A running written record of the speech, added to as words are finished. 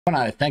I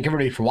want to thank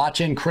everybody for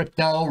watching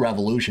Crypto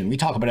Revolution. We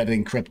talk about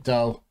everything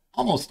crypto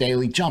almost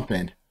daily,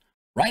 jumping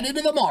right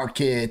into the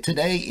market.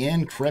 Today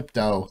in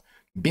crypto,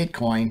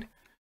 Bitcoin.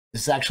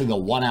 This is actually the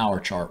 1 hour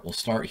chart. We'll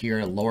start here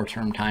at lower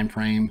term time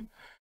frame.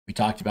 We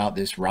talked about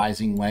this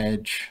rising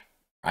wedge,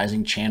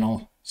 rising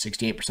channel,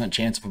 68%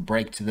 chance of a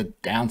break to the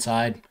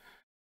downside.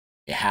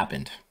 It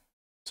happened.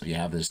 So you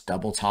have this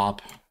double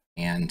top,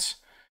 and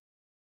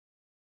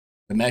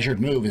the measured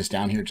move is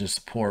down here to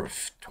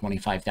support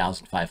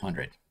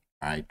 25,500.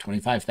 All right,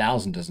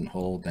 25,000 doesn't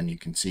hold, then you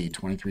can see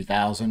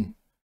 23,000,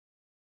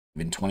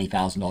 even $20,000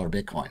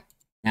 Bitcoin.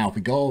 Now, if we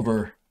go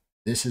over,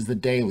 this is the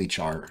daily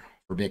chart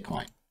for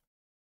Bitcoin.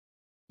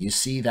 You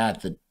see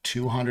that the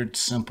 200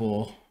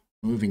 simple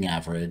moving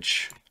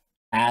average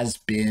has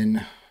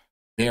been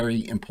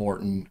very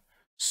important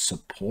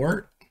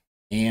support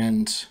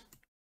and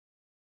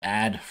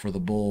add for the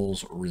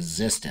bulls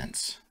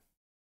resistance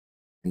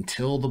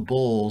until the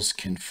bulls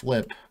can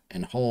flip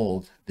and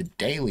hold the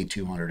daily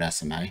 200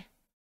 SMA.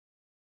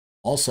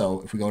 Also,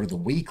 if we go to the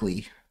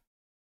weekly,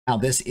 now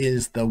this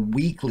is the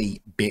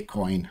weekly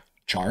Bitcoin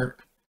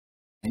chart,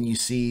 and you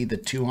see the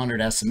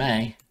 200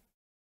 SMA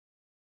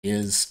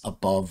is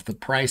above the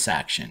price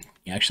action.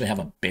 You actually have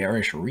a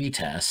bearish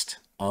retest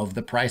of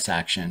the price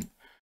action,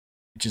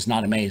 which is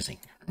not amazing.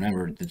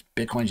 Remember, the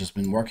Bitcoin's just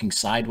been working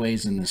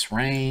sideways in this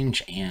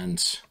range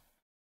and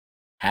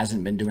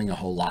hasn't been doing a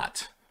whole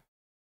lot.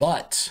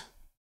 But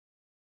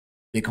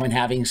Bitcoin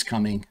halving's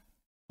coming.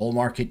 Whole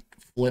market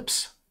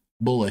flips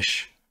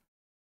bullish.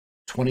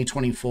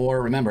 2024,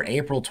 remember,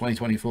 April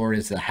 2024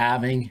 is the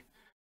halving.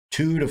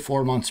 2 to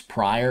 4 months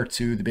prior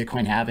to the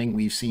Bitcoin halving,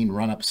 we've seen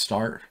run-up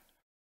start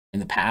in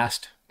the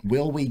past.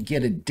 Will we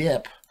get a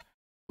dip,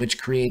 which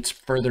creates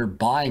further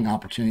buying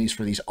opportunities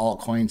for these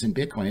altcoins and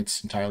Bitcoin?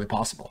 It's entirely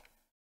possible.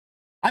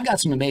 I've got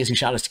some amazing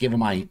shout outs to give in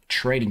my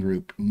trading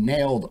group.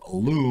 Nailed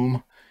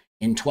Loom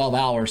in 12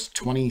 hours,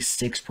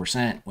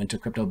 26%. Went to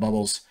Crypto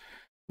Bubbles.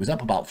 It was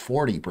up about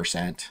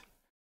 40%.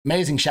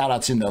 Amazing shout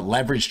outs in the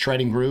leverage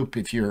trading group.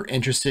 If you're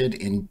interested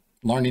in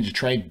learning to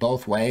trade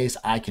both ways,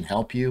 I can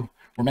help you.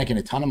 We're making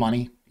a ton of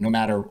money no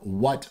matter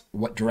what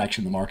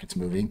direction the market's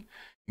moving.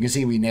 You can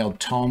see we nailed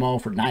Tomo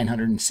for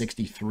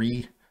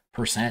 963%,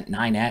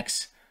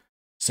 9x,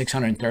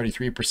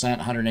 633%,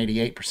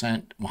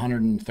 188%,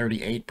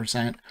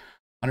 138%,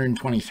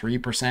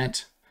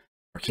 123%.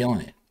 We're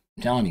killing it.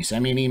 I'm telling you,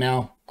 send me an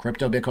email,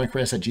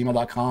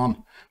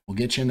 cryptobitcoinchris@gmail.com. We'll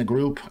get you in the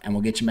group and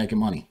we'll get you making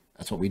money.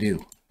 That's what we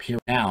do.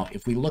 Now,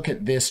 if we look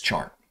at this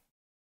chart,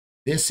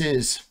 this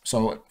is,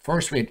 so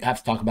first we have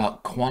to talk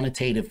about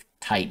quantitative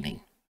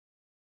tightening,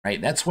 right?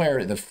 That's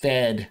where the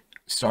Fed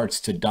starts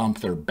to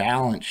dump their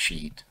balance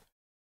sheet,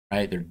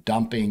 right? They're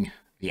dumping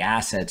the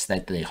assets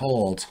that they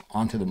hold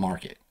onto the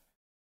market.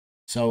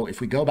 So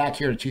if we go back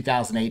here to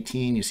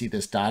 2018, you see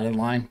this dotted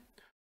line.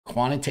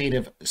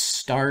 Quantitative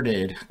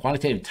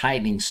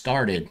tightening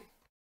started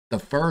the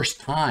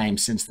first time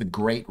since the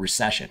Great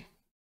Recession.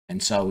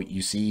 And so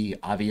you see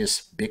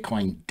obvious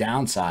Bitcoin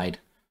downside.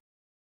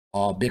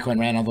 Bitcoin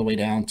ran all the way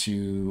down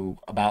to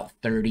about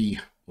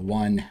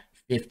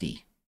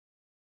 3150.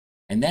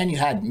 And then you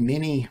had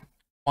mini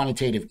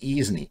quantitative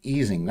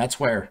easing.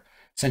 That's where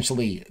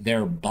essentially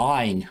they're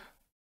buying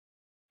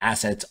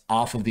assets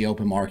off of the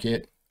open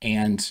market,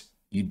 and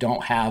you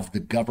don't have the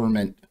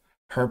government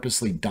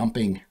purposely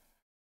dumping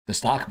the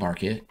stock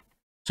market.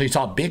 So you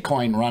saw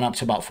Bitcoin run up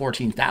to about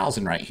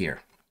 14,000 right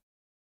here.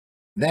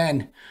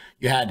 Then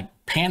you had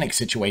panic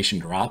situation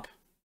drop,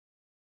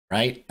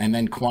 right? And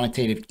then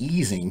quantitative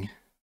easing.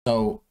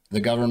 So the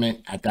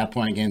government at that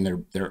point, again,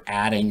 they're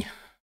adding to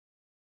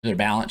their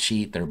balance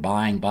sheet, they're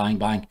buying,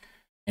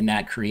 and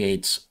that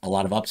creates a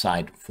lot of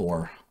upside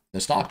for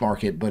the stock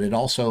market, but it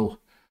also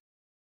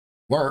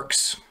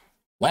works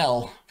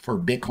well for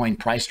Bitcoin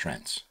price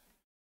trends.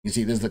 You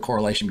see, this is the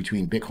correlation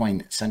between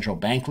Bitcoin central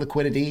bank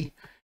liquidity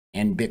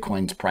and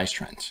Bitcoin's price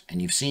trends.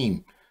 And you've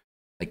seen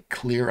like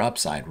clear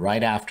upside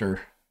right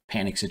after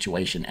panic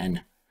situation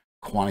and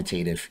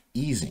quantitative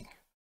easing.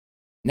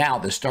 Now,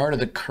 the start of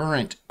the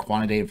current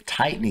quantitative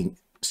tightening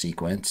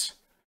sequence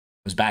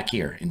was back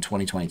here in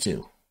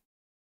 2022.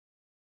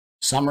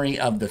 Summary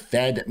of the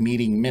Fed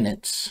meeting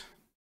minutes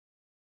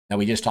that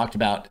we just talked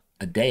about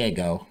a day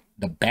ago.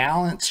 The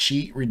balance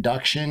sheet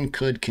reduction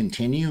could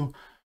continue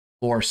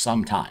for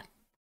some time.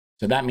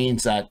 So that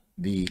means that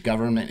the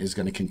government is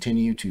going to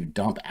continue to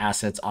dump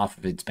assets off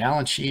of its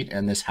balance sheet,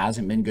 and this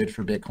hasn't been good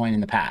for Bitcoin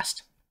in the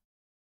past.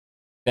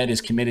 Fed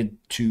is committed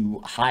to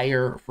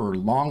higher for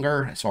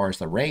longer as far as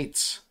the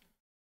rates,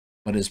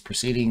 but is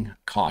proceeding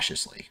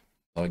cautiously.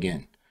 So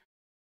again,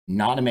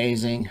 not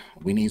amazing.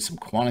 We need some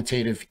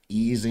quantitative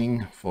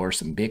easing for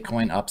some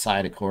Bitcoin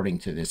upside according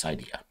to this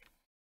idea.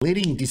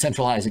 Leading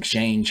decentralized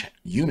exchange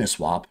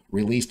Uniswap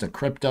released a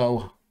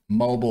crypto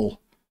mobile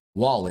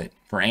wallet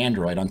for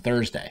Android on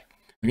Thursday.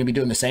 We're going to be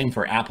doing the same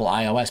for Apple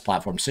iOS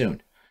platform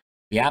soon.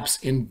 The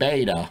app's in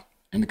beta,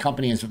 and the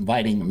company is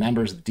inviting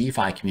members of the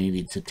DeFi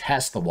community to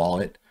test the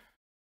wallet.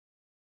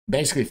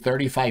 Basically,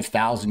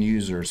 35,000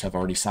 users have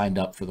already signed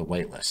up for the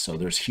waitlist. So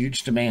there's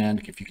huge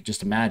demand. If you could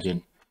just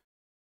imagine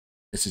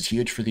This is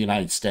huge for the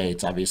United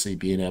States, obviously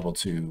being able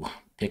to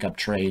pick up,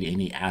 trade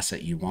any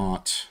asset you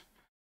want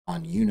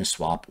on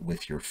Uniswap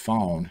with your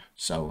phone.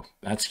 So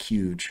that's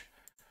huge.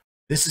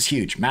 This is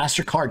huge.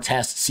 Mastercard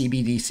tests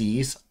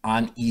CBDCs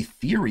on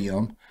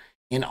Ethereum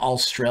in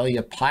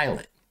Australia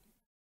pilot.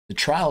 The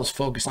trial is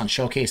focused on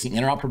showcasing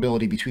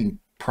interoperability between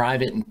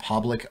private and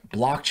public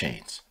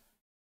blockchains.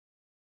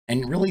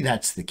 And really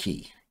that's the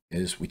key,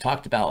 is we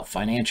talked about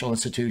financial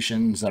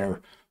institutions that are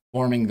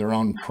forming their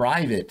own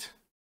private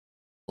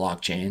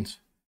blockchains.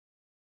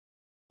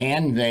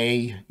 Can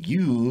they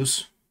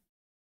use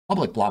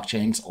public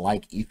blockchains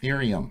like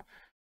Ethereum?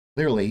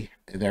 Clearly,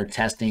 they're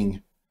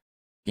testing,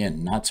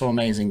 again, not so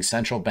amazing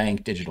central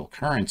bank digital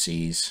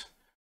currencies,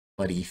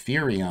 but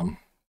Ethereum.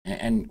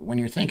 And when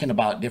you're thinking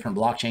about different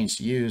blockchains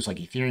to use, like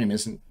Ethereum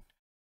isn't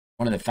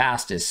one of the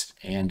fastest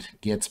and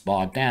gets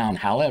bogged down.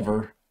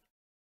 However,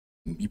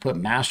 you put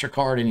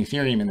Mastercard and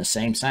Ethereum in the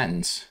same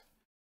sentence,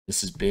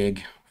 this is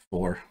big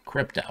for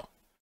crypto.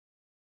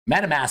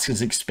 MetaMask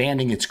is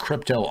expanding its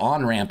crypto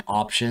on-ramp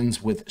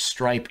options with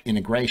Stripe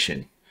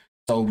integration.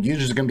 So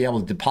users are going to be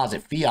able to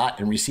deposit fiat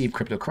and receive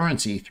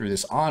cryptocurrency through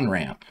this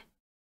on-ramp.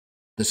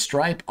 The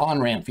Stripe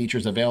on-ramp feature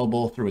is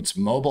available through its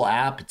mobile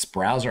app, its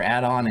browser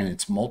add-on, and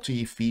its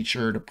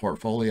multi-featured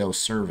portfolio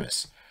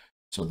service.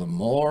 So the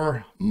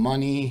more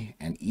money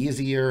and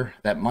easier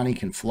that money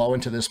can flow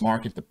into this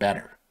market, the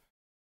better.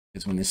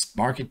 Because when this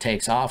market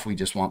takes off, we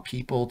just want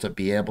people to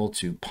be able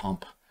to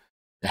pump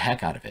the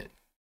heck out of it.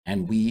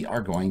 And we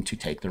are going to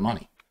take their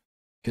money.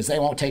 Because they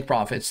won't take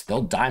profits.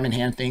 They'll diamond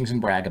hand things and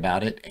brag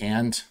about it.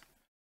 And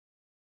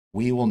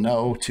we will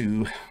know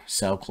to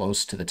sell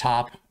close to the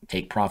top,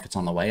 take profits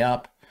on the way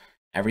up.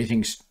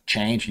 Everything's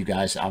changed. You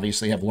guys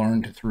obviously have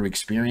learned through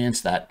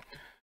experience that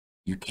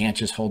you can't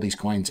just hold these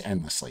coins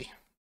endlessly,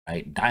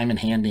 right? Diamond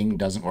handing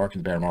doesn't work in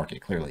the bear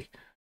market, clearly.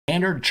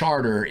 Standard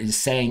Charter is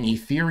saying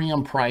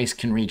Ethereum price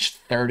can reach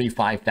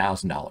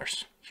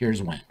 $35,000.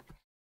 Here's when.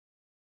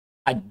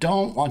 I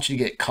don't want you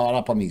to get caught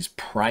up on these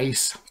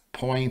price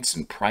points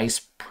and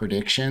price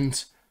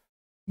predictions,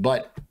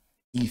 but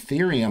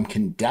Ethereum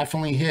can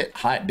definitely hit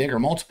bigger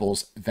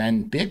multiples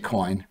than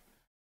Bitcoin,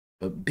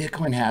 but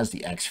Bitcoin has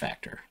the X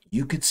factor.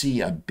 You could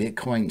see a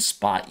Bitcoin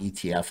spot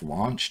ETF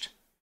launched,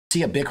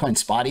 see a Bitcoin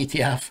spot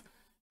ETF,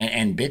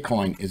 and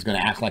Bitcoin is going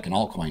to act like an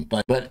altcoin.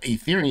 But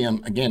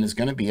Ethereum, again, is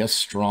going to be a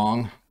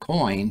strong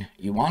coin.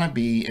 You want to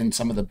be in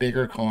some of the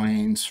bigger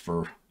coins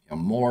for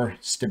more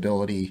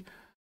stability,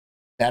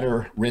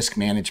 better risk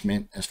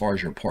management as far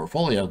as your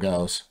portfolio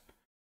goes.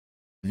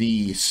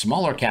 The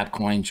smaller cap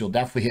coins, you'll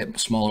definitely hit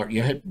smaller,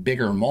 you hit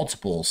bigger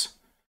multiples,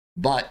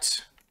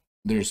 but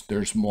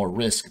there's more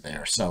risk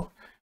there. So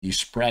you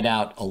spread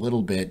out a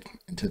little bit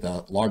into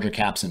the larger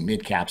caps and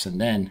mid caps, and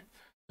then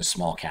the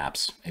small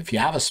caps. If you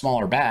have a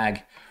smaller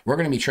bag, we're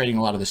going to be trading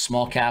a lot of the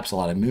small caps, a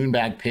lot of moon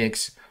bag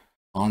picks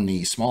on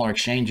the smaller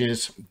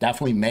exchanges.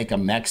 Definitely make a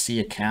MEXC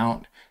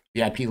account.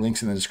 VIP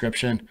links in the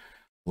description.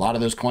 A lot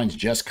of those coins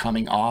just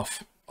coming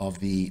off of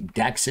the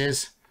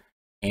DEXs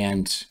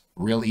and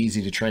real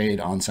easy to trade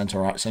on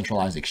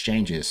centralized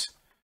exchanges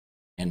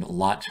and a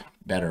lot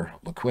better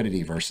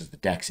liquidity versus the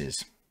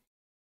DEXs.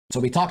 So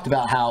we talked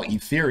about how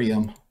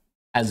Ethereum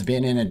has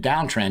been in a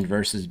downtrend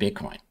versus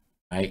Bitcoin,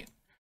 right?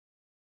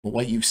 But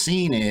what you've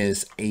seen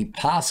is a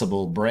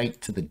possible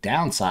break to the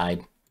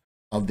downside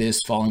of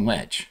this falling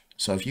wedge.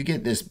 So if you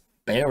get this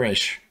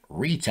bearish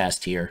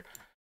retest here,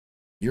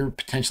 you're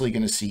potentially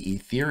going to see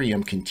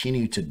Ethereum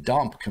continue to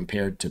dump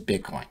compared to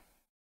Bitcoin,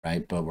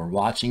 right? But we're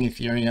watching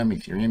Ethereum.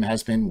 Ethereum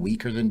has been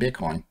weaker than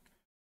Bitcoin.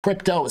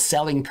 Crypto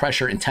selling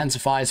pressure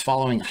intensifies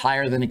following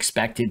higher than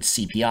expected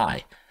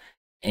CPI.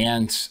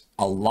 And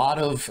a lot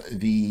of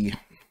the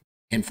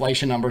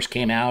inflation numbers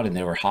came out and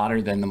they were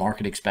hotter than the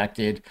market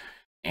expected.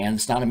 And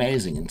it's not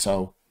amazing. And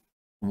so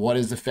what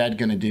is the Fed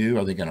going to do?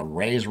 Are they going to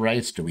raise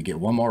rates? Do we get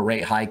one more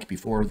rate hike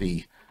before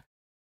the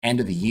end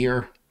of the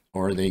year?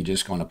 Or are they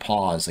just going to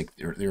pause? Like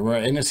they're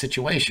in a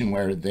situation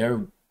where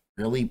they're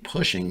really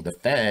pushing, the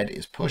Fed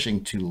is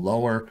pushing to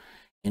lower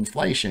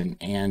inflation,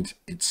 and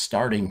it's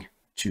starting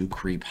to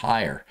creep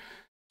higher.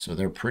 So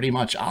they're pretty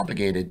much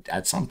obligated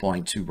at some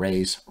point to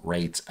raise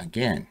rates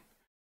again.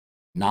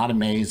 Not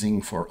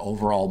amazing for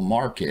overall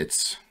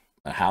markets.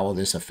 But how will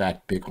this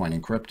affect Bitcoin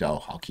and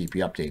crypto? I'll keep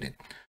you updated.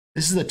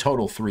 This is the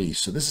total three.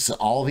 So this is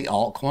all the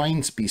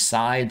altcoins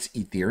besides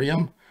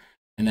Ethereum,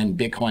 and then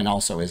Bitcoin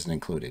also isn't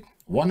included.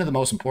 One of the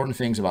most important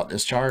things about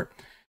this chart,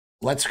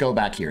 let's go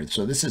back here.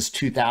 So this is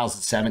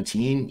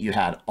 2017. You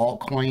had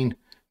altcoin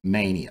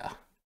mania,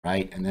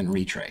 right? And then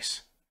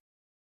retrace.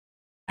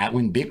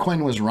 When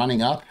Bitcoin was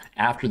running up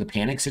after the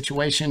panic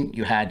situation,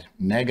 you had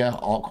mega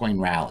altcoin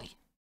rally,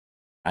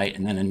 right?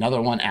 And then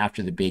another one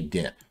after the big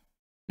dip.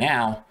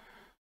 Now,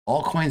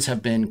 altcoins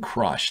have been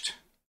crushed.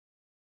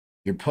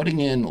 You're putting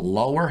in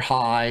lower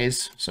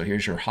highs. So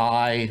here's your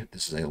high.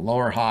 This is a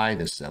lower high.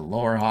 This is a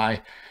lower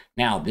high.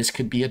 Now, this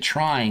could be a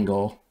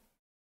triangle,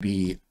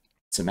 be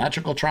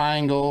symmetrical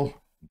triangle,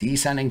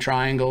 descending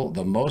triangle.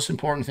 The most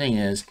important thing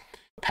is,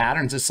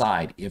 patterns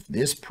aside, if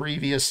this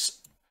previous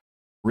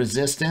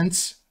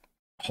resistance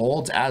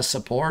holds as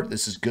support,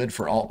 this is good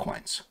for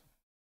altcoins.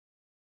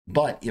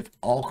 But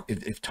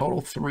if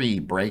total 3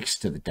 breaks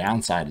to the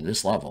downside of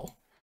this level,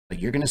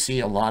 like you're going to see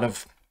a lot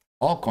of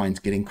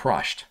altcoins getting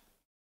crushed,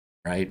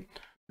 right?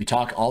 We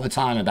talk all the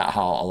time about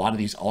how a lot of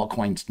these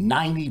altcoins,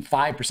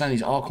 95% of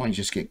these altcoins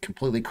just get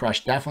completely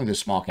crushed. Definitely the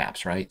small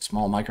caps, right?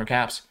 Small micro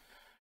caps,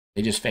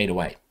 they just fade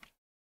away.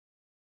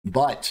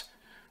 But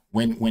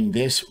when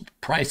this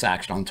price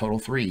action on total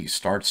 3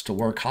 starts to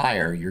work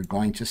higher, you're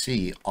going to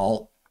see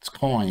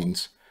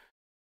altcoins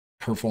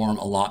perform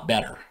a lot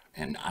better.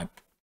 And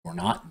we're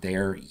not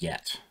there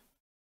yet.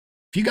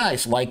 If you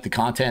guys like the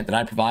content that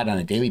I provide on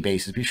a daily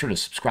basis, be sure to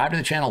subscribe to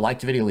the channel,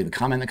 like the video, leave a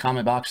comment in the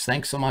comment box.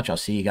 Thanks so much. I'll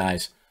see you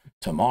guys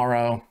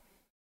tomorrow.